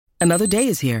Another day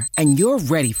is here, and you're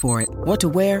ready for it. What to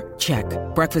wear? Check.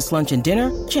 Breakfast, lunch, and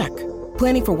dinner? Check.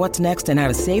 Planning for what's next and how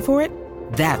to save for it?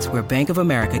 That's where Bank of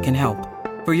America can help.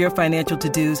 For your financial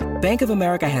to-dos, Bank of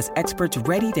America has experts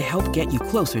ready to help get you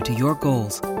closer to your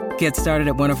goals. Get started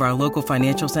at one of our local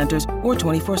financial centers or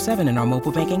 24/7 in our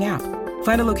mobile banking app.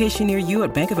 Find a location near you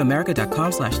at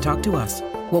bankofamerica.com/talktous.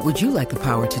 What would you like the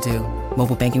power to do?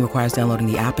 Mobile banking requires downloading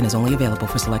the app and is only available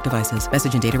for select devices.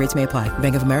 Message and data rates may apply.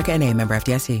 Bank of America N.A., member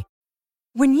FDIC.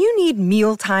 When you need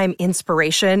mealtime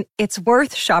inspiration, it's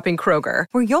worth shopping Kroger,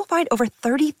 where you'll find over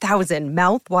 30,000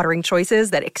 mouth-watering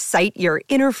choices that excite your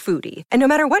inner foodie. And no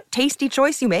matter what tasty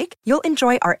choice you make, you'll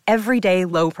enjoy our everyday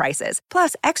low prices,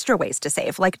 plus extra ways to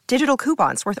save, like digital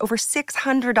coupons worth over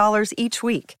 $600 each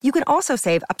week. You can also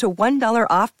save up to $1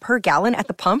 off per gallon at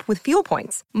the pump with fuel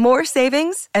points. More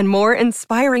savings and more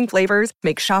inspiring flavors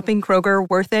make shopping Kroger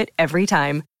worth it every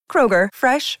time. Kroger,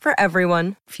 fresh for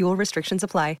everyone. Fuel restrictions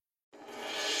apply.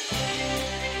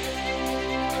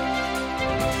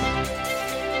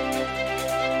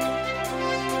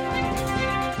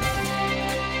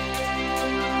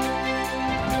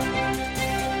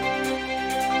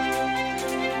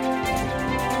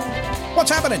 What's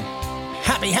happening?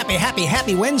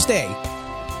 Happy Wednesday.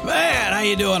 Man, how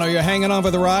you doing? Are you hanging on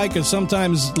for the ride? Because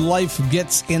sometimes life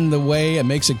gets in the way and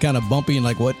makes it kind of bumpy and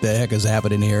like, what the heck is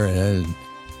happening here?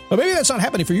 Well, maybe that's not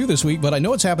happening for you this week, but I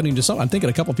know it's happening to some. I'm thinking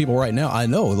a couple people right now. I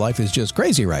know life is just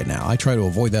crazy right now. I try to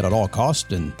avoid that at all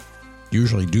costs and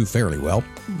usually do fairly well.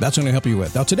 That's what I'm going to help you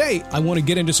with. Now, today, I want to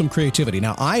get into some creativity.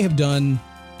 Now, I've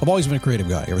always been a creative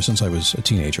guy ever since I was a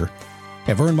teenager.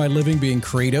 I've earned my living being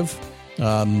creative.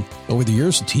 Over the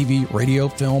years, TV, radio,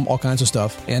 film, all kinds of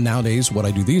stuff. And nowadays, what I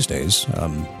do these days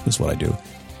is what I do.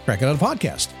 Crank it out a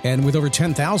podcast. And with over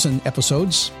 10,000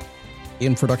 episodes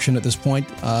in production at this point,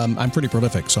 I'm pretty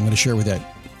prolific. So I'm going to share with that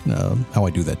how I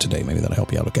do that today. Maybe that'll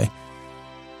help you out, okay?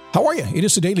 How are you? It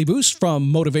is the Daily Boost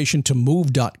from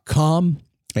motivationtomove.com.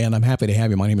 And I'm happy to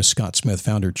have you. My name is Scott Smith,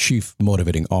 founder, chief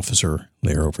motivating officer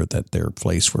there over at their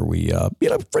place where we,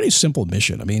 pretty simple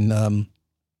mission. I mean,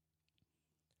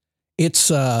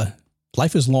 it's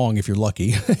life is long if you're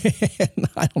lucky. And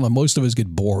I don't know, most of us get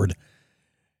bored.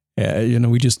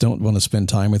 We just don't want to spend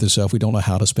time with ourselves. We don't know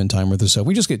how to spend time with ourselves.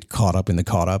 We just get caught up. And I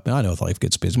know life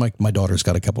gets busy. My daughter's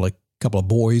got a couple of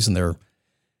boys, and they're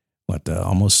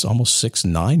almost 6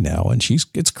 and 9 now, and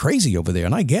it's crazy over there.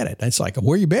 And I get it. It's like,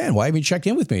 where you been? Why haven't you checked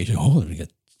in with me? They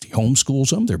get homeschool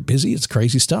them. They're busy. It's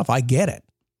crazy stuff. I get it.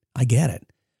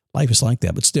 Life is like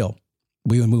that, but still.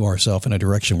 We would move ourselves in a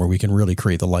direction where we can really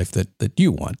create the life that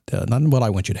you want. Not what I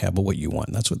want you to have, but what you want.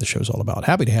 And that's what the show's all about.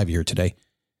 Happy to have you here today.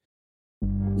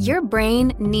 Your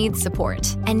brain needs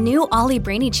support, and new Ollie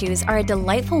Brainy Chews are a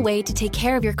delightful way to take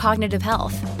care of your cognitive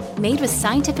health. Made with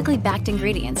scientifically backed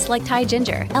ingredients like Thai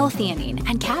ginger, L-theanine,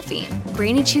 and caffeine,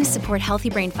 Brainy Chews support healthy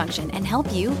brain function and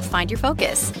help you find your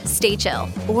focus, stay chill,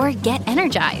 or get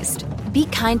energized. Be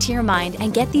kind to your mind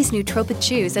and get these nootropic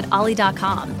chews at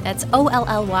ollie.com. That's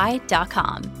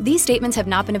OLLY.com. These statements have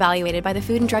not been evaluated by the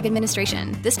Food and Drug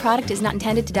Administration. This product is not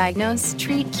intended to diagnose,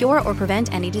 treat, cure, or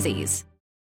prevent any disease.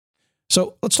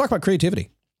 So let's talk about creativity.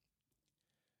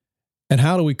 And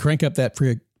how do we crank up that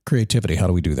creativity? How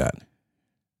do we do that?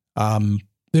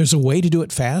 There's a way to do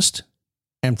it fast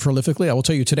and prolifically. I will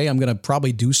tell you today, I'm going to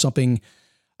probably do something.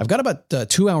 I've got about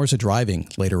 2 hours of driving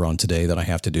later on today that I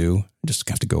have to do. I just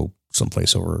have to go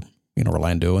someplace over in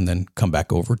Orlando and then come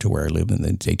back over to where I live in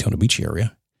the Daytona Beach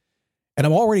area. And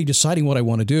I'm already deciding what I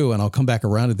want to do, and I'll come back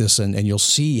around to this, and you'll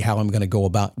see how I'm going to go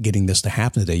about getting this to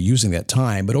happen today using that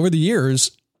time. But over the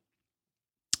years,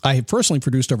 I have personally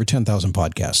produced over 10,000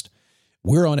 podcasts.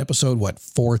 We're on episode,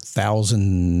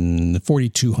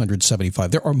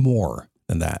 4,275. There are more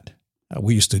than that. I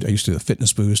used to do the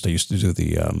fitness boost. I used to do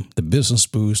the business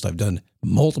boost. I've done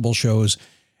multiple shows.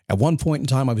 At one point in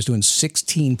time, I was doing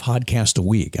 16 podcasts a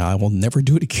week. I will never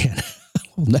do it again.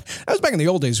 That was back in the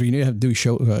old days where you didn't have to do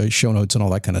show notes and all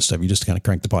that kind of stuff. You just kind of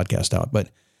crank the podcast out. But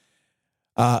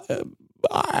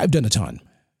I've done a ton.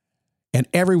 And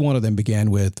every one of them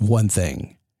began with one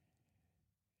thing.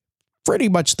 Pretty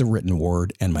much the written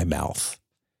word and my mouth.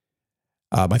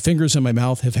 My fingers and my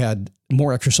mouth have had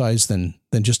more exercise than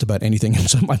just about anything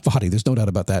else in my body. There's no doubt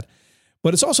about that.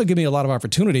 But it's also given me a lot of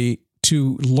opportunity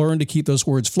to learn to keep those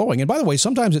words flowing. And by the way,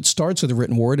 sometimes it starts with a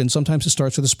written word and sometimes it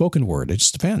starts with a spoken word. It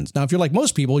just depends. Now, if you're like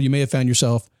most people, you may have found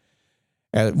yourself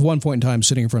at one point in time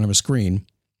sitting in front of a screen.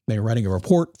 Maybe you're writing a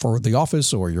report for the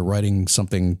office, or you're writing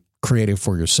something creative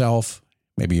for yourself.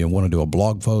 Maybe you want to do a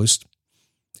blog post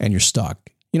and you're stuck.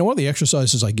 You know, one of the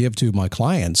exercises I give to my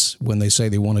clients when they say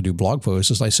they want to do blog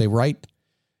posts is I say, we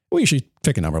usually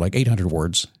pick a number like 800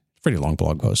 words, pretty long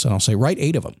blog post. And I'll say, write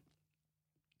 8 of them.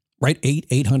 Write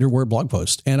 800-word blog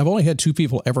posts. And I've only had 2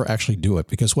 people ever actually do it,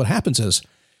 because what happens is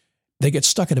they get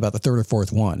stuck at about the 3rd or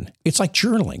 4th one. It's like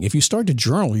journaling. If you start to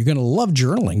journal, you're going to love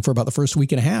journaling for about the first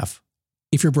week and a half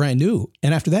if you're brand new.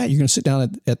 And after that, you're going to sit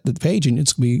down at the page and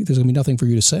there's going to be nothing for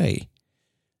you to say.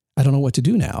 I don't know what to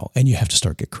do now. And you have to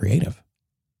start to get creative.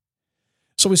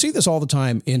 So we see this all the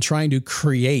time in trying to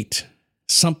create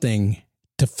something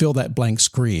to fill that blank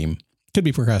screen. Could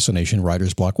be procrastination,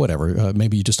 writer's block, whatever.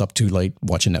 Maybe you're just up too late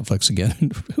watching Netflix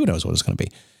again. Who knows what it's going to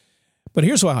be. But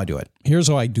here's how I do it. Here's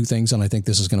how I do things, and I think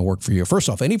this is going to work for you. First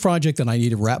off, any project that I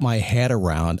need to wrap my head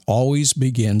around always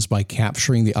begins by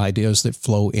capturing the ideas that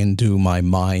flow into my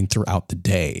mind throughout the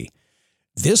day.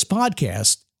 This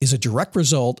podcast is a direct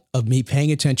result of me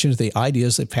paying attention to the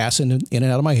ideas that pass in and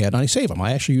out of my head, and I save them.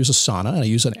 I actually use Asana, and I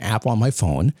use an app on my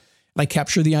phone, and I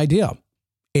capture the idea.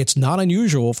 It's not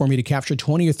unusual for me to capture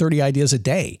 20 or 30 ideas a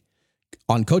day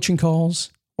on coaching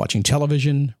calls, watching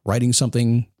television, writing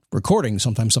something, recording.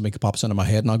 Sometimes something pops into my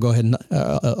head and I'll go ahead and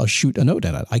I'll shoot a note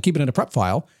in it. I keep it in a prep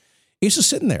file. It's just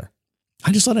sitting there.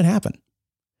 I just let it happen.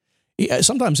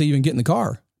 Sometimes I even get in the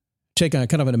car, take a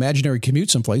kind of an imaginary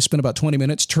commute someplace, spend about 20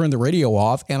 minutes, turn the radio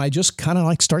off, and I just kind of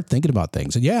like start thinking about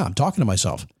things. And yeah, I'm talking to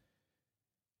myself.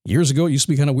 Years ago, it used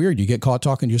to be kind of weird. You get caught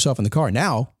talking to yourself in the car.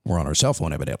 Now, we're on our cell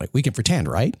phone, evidently. We can pretend,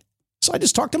 right? So I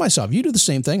just talk to myself. You do the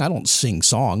same thing. I don't sing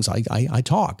songs. I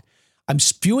talk. I'm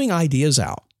spewing ideas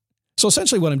out. So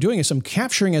essentially what I'm doing is I'm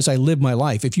capturing as I live my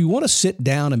life. If you want to sit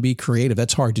down and be creative,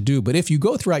 that's hard to do. But if you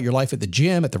go throughout your life at the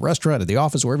gym, at the restaurant, at the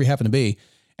office, wherever you happen to be,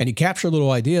 and you capture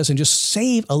little ideas and just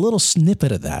save a little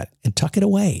snippet of that and tuck it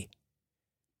away,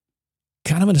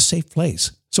 kind of in a safe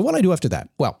place. So what do I do after that?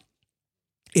 Well,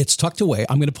 it's tucked away.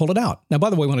 I'm going to pull it out. Now, by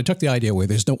the way, when I tuck the idea away,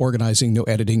 there's no organizing, no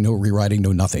editing, no rewriting,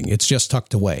 no nothing. It's just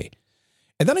tucked away.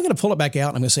 And then I'm going to pull it back out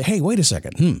and I'm going to say, hey, wait a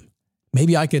second.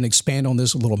 Maybe I can expand on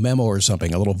this little memo or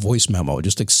something, a little voice memo,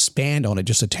 just expand on it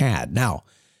just a tad. Now,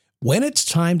 when it's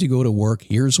time to go to work,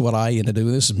 here's what I end up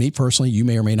doing. This is me personally. You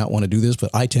may or may not want to do this,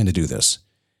 but I tend to do this.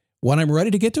 When I'm ready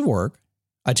to get to work,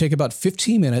 I take about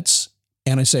 15 minutes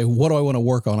and I say, what do I want to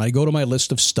work on? I go to my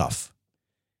list of stuff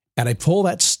and I pull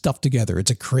that stuff together. It's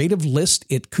a creative list.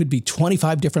 It could be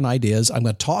 25 different ideas. I'm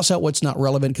going to toss out what's not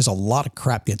relevant because a lot of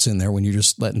crap gets in there when you're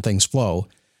just letting things flow.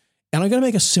 And I'm going to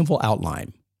make a simple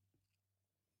outline.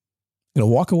 I'm going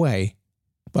to walk away,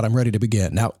 but I'm ready to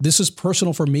begin. Now, this is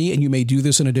personal for me, and you may do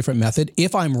this in a different method.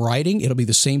 If I'm writing, it'll be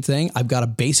the same thing. I've got a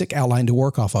basic outline to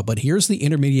work off of, but here's the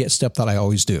intermediate step that I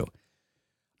always do.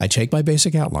 I take my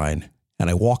basic outline, and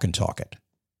I walk and talk it.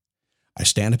 I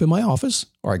stand up in my office,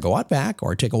 or I go out back,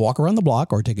 or I take a walk around the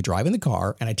block, or I take a drive in the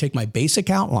car, and I take my basic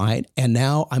outline, and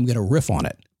now I'm going to riff on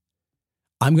it.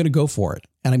 I'm going to go for it,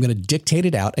 and I'm going to dictate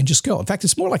it out and just go. In fact,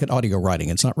 it's more like an audio writing.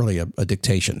 It's not really a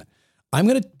dictation. I'm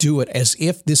going to do it as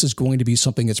if this is going to be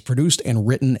something that's produced and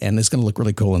written, and it's going to look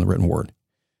really cool in the written word.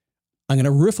 I'm going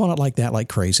to riff on it like that, like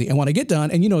crazy. And when I get done,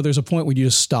 and there's a point where you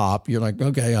just stop. You're like,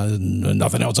 okay,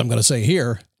 nothing else I'm going to say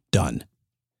here. Done.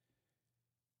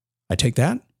 I take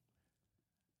that,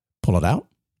 pull it out.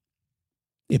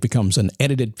 It becomes an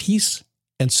edited piece,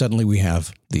 and suddenly we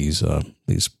have these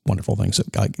wonderful things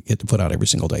that I get to put out every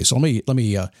single day. So let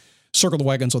me circle the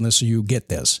wagons on this so you get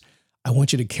this. I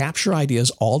want you to capture ideas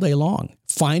all day long.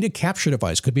 Find a capture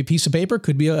device. Could be a piece of paper,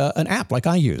 could be an app like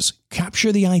I use.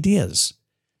 Capture the ideas.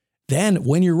 Then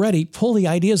when you're ready, pull the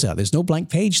ideas out. There's no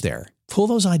blank page there. Pull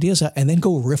those ideas out and then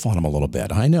go riff on them a little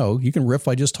bit. I know you can riff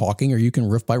by just talking or you can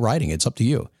riff by writing. It's up to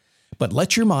you. But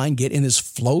let your mind get in this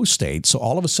flow state so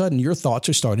all of a sudden your thoughts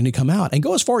are starting to come out. And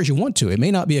go as far as you want to. It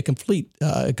may not be a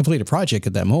completed project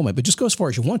at that moment, but just go as far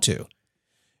as you want to.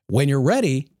 When you're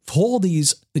ready, pull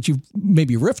these that you've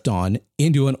maybe riffed on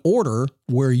into an order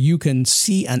where you can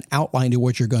see an outline to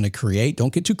what you're going to create.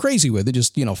 Don't get too crazy with it.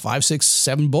 Just, 5, 6,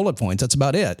 7 bullet points. That's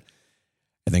about it.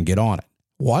 And then get on it.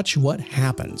 Watch what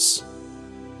happens.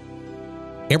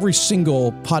 Every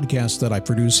single podcast that I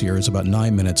produce here is about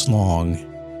 9 minutes long.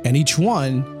 And each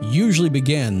one usually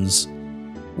begins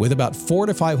with about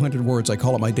 400 to 500 words. I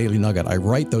call it my daily nugget. I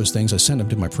write those things. I send them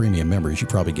to my premium members. You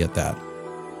probably get that.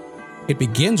 It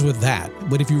begins with that.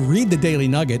 But if you read the Daily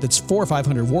Nugget, it's 400 or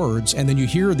 500 words, and then you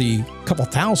hear the couple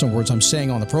thousand words I'm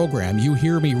saying on the program, you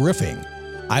hear me riffing.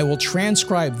 I will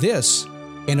transcribe this,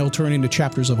 and it'll turn into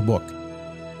chapters of a book.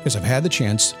 Because I've had the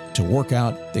chance to work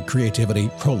out the creativity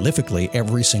prolifically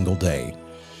every single day.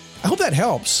 I hope that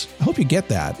helps. I hope you get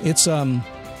that. It's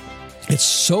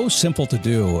so simple to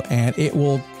do, and it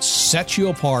will set you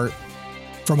apart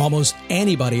from almost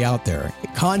anybody out there.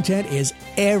 Content is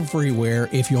everywhere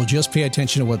if you'll just pay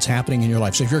attention to what's happening in your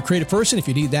life. So if you're a creative person, if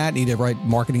you need to write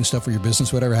marketing stuff for your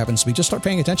business, whatever happens to be, just start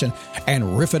paying attention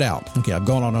and riff it out. Okay, I've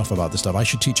gone on enough about this stuff. I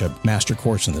should teach a master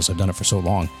course in this. I've done it for so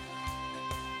long.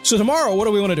 So tomorrow, what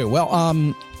do we want to do? Well,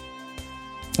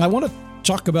 I want to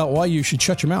talk about why you should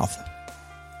shut your mouth.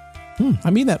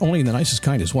 I mean that only in the nicest,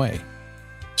 kindest way.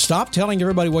 Stop telling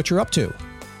everybody what you're up to.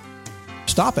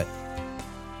 Stop it.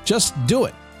 Just do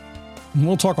it. And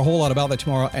we'll talk a whole lot about that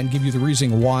tomorrow and give you the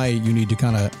reason why you need to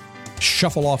kind of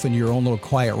shuffle off into your own little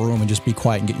quiet room and just be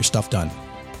quiet and get your stuff done.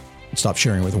 And stop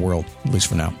sharing with the world, at least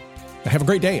for now. Have a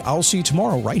great day. I'll see you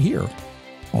tomorrow right here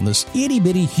on this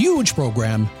itty-bitty huge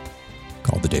program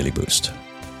called The Daily Boost.